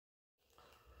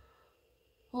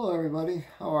Hello everybody,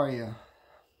 how are you?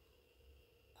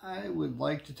 I would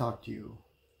like to talk to you.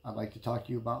 I'd like to talk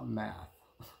to you about math.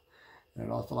 And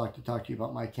I'd also like to talk to you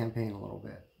about my campaign a little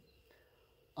bit.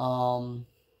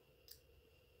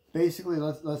 Basically,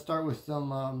 let's start with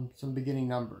some beginning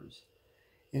numbers.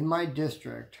 In my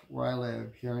district, where I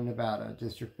live, here in Nevada,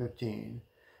 District 15,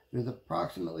 there's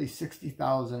approximately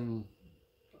 60,000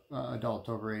 adults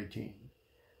over 18.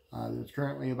 There's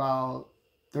currently about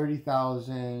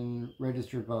 30,000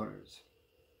 registered voters.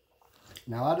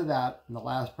 Now, out of that, in the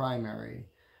last primary,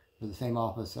 for the same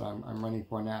office that I'm running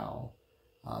for now,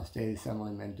 State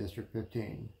Assemblyman District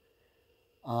 15,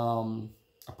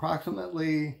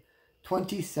 approximately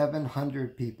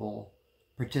 2,700 people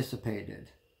participated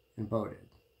and voted.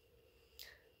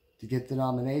 To get the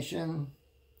nomination,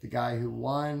 the guy who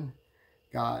won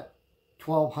got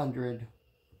 1,200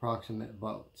 approximate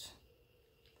votes.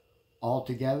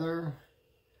 Altogether,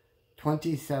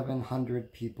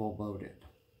 2,700 people voted.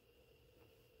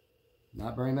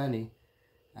 Not very many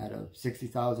out of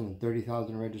 60,000 and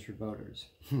 30,000 registered voters.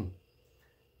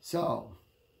 So,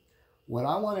 what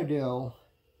I want to do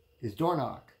is door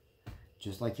knock.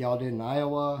 Just like y'all did in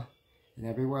Iowa and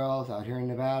everywhere else out here in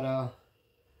Nevada.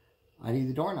 I need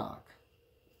the door knock.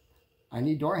 I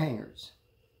need door hangers.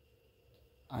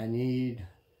 I need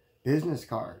business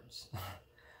cards.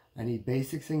 I need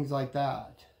basic things like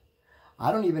that.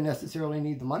 I don't even necessarily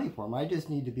need the money for them. I just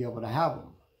need to be able to have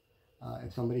them.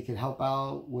 If somebody could help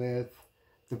out with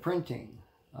the printing,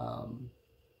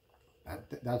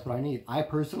 that's what I need. I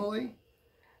personally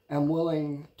am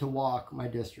willing to walk my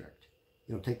district.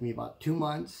 It'll take me about 2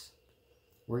 months,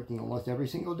 working almost every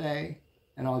single day,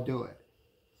 and I'll do it.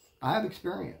 I have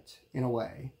experience, in a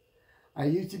way. I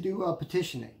used to do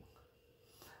petitioning.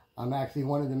 I'm actually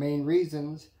one of the main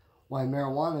reasons why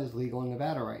marijuana is legal in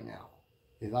Nevada right now.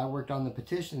 Is I worked on the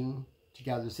petition to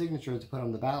gather signatures to put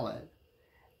on the ballot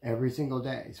every single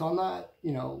day. So I'm not,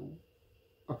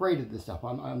 afraid of this stuff.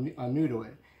 I'm new to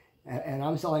it. And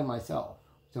I'm selling myself,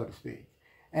 so to speak.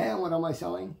 And what am I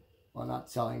selling? Well,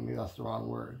 not selling, maybe that's the wrong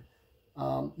word.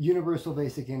 Universal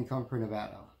basic income for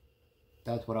Nevada.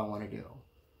 That's what I want to do.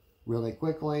 Really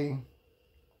quickly.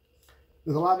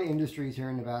 There's a lot of industries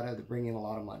here in Nevada that bring in a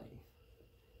lot of money.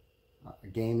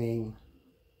 Gaming,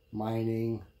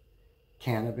 mining,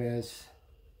 cannabis,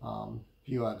 a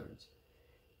few others.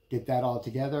 Get that all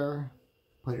together,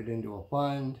 put it into a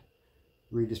fund,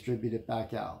 redistribute it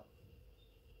back out.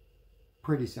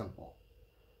 Pretty simple.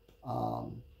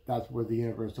 That's where the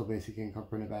universal basic income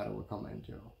for Nevada will come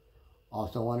into.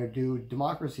 Also want to do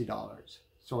democracy dollars,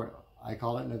 sort of. I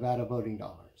call it Nevada voting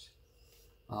dollars.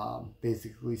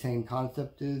 Basically same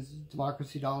concept as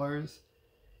democracy dollars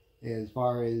as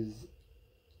far as,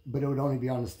 but it would only be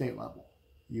on the state level.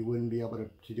 You wouldn't be able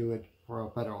to do it for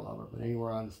a federal level, but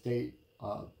anywhere on the state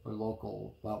or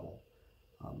local level,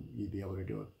 you'd be able to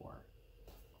do it for.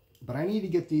 But I need to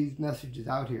get these messages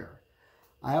out here.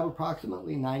 I have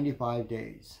approximately 95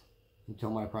 days until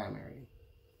my primary.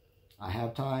 I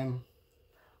have time.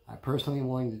 I personally am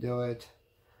willing to do it.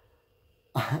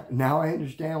 Now I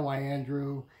understand why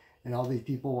Andrew and all these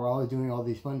people were always doing all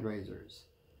these fundraisers.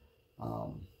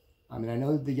 I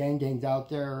know the Yang Gang's out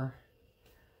there.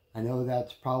 I know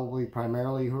that's probably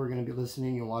primarily who are going to be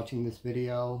listening and watching this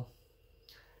video.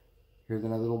 Here's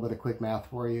another little bit of quick math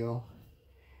for you.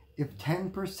 If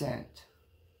 10%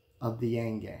 of the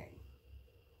Yang Gang,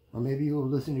 or maybe you will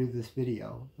listen to this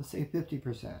video, let's say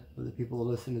 50% of the people who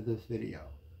listen to this video,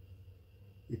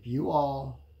 if you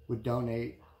all would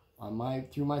donate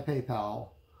through my PayPal,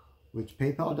 which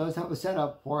PayPal does have a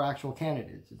setup for actual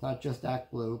candidates. It's not just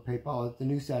ActBlue. PayPal is the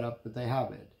new setup, but they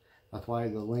have it. That's why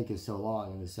the link is so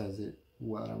long and it says it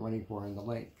what I'm running for in the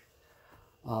link.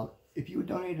 If you would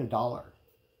donate $1,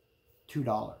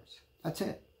 $2, that's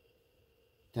it.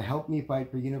 To help me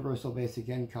fight for universal basic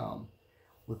income.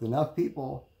 With enough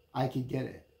people, I could get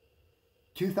it.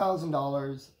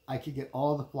 $2,000, I could get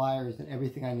all the flyers and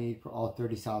everything I need for all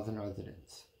 30,000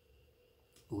 residents.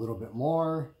 A little bit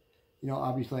more,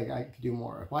 obviously I could do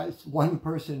more. If one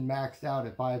person maxed out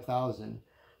at 5,000,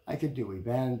 I could do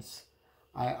events.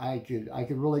 I could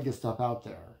really get stuff out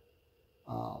there.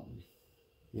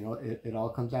 It all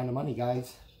comes down to money,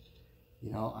 guys.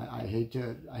 I hate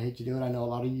to do it. I know a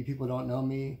lot of you people don't know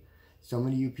me. So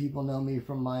many of you people know me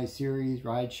from my series,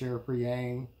 Rideshare for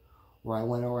Yang, where I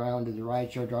went around as a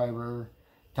rideshare driver,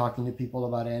 talking to people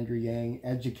about Andrew Yang,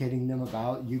 educating them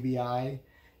about UBI.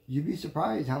 You'd be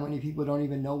surprised how many people don't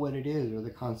even know what it is or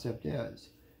the concept is.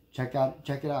 Check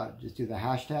it out. Just do the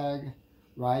hashtag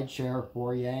Rideshare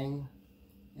for Yang,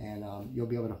 and you'll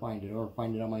be able to find it, or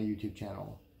find it on my YouTube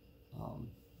channel.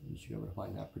 You should be able to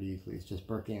find that pretty easily. It's just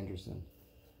Burke Anderson.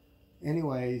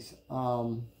 anyways,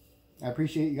 I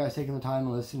appreciate you guys taking the time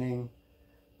and listening.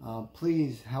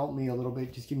 Please help me a little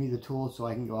bit. Just give me the tools so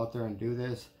I can go out there and do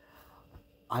this.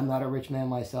 I'm not a rich man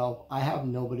myself. I have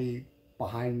nobody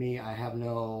behind me. I have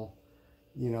no,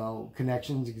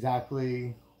 connections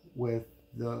exactly with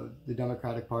the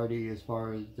Democratic Party as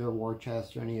far as their war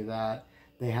chest or any of that.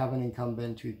 They have an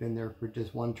incumbent who's been there for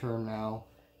just one term now.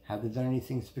 Haven't done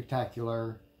anything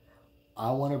spectacular.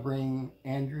 I want to bring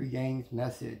Andrew Yang's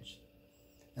message,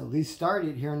 at least start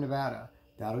it here in Nevada.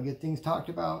 That'll get things talked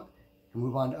about. Can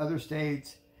move on to other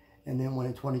states. And then when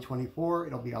in 2024,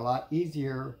 it'll be a lot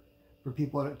easier for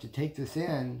people to take this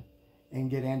in and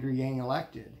get Andrew Yang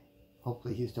elected.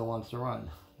 Hopefully he still wants to run.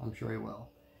 I'm sure he will.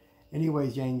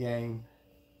 Anyways, Yang Gang,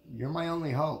 you're my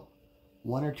only hope.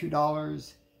 $1 or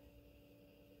 $2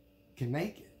 can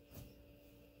make it.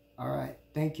 All right,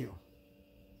 thank you.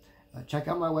 Check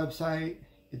out my website.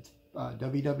 It's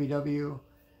www.burke,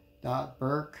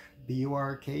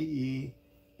 B-U-R-K-E,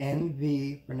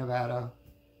 NV for Nevada,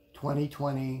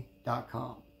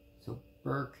 2020.com. So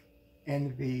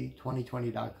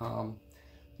BurkeNV2020.com.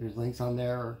 There's links on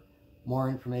there, more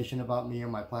information about me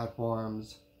and my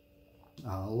platforms,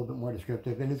 a little bit more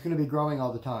descriptive, and it's going to be growing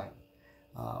all the time.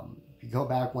 If you go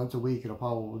back once a week, it'll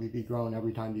probably be growing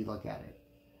every time you look at it.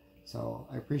 So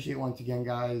I appreciate once again,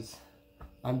 guys.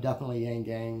 I'm definitely Yang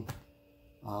Gang.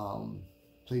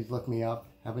 Please look me up.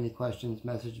 Have any questions,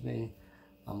 message me.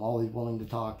 I'm always willing to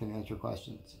talk and answer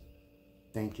questions.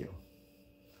 Thank you.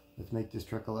 Let's make this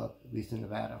trickle up, at least in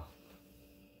Nevada.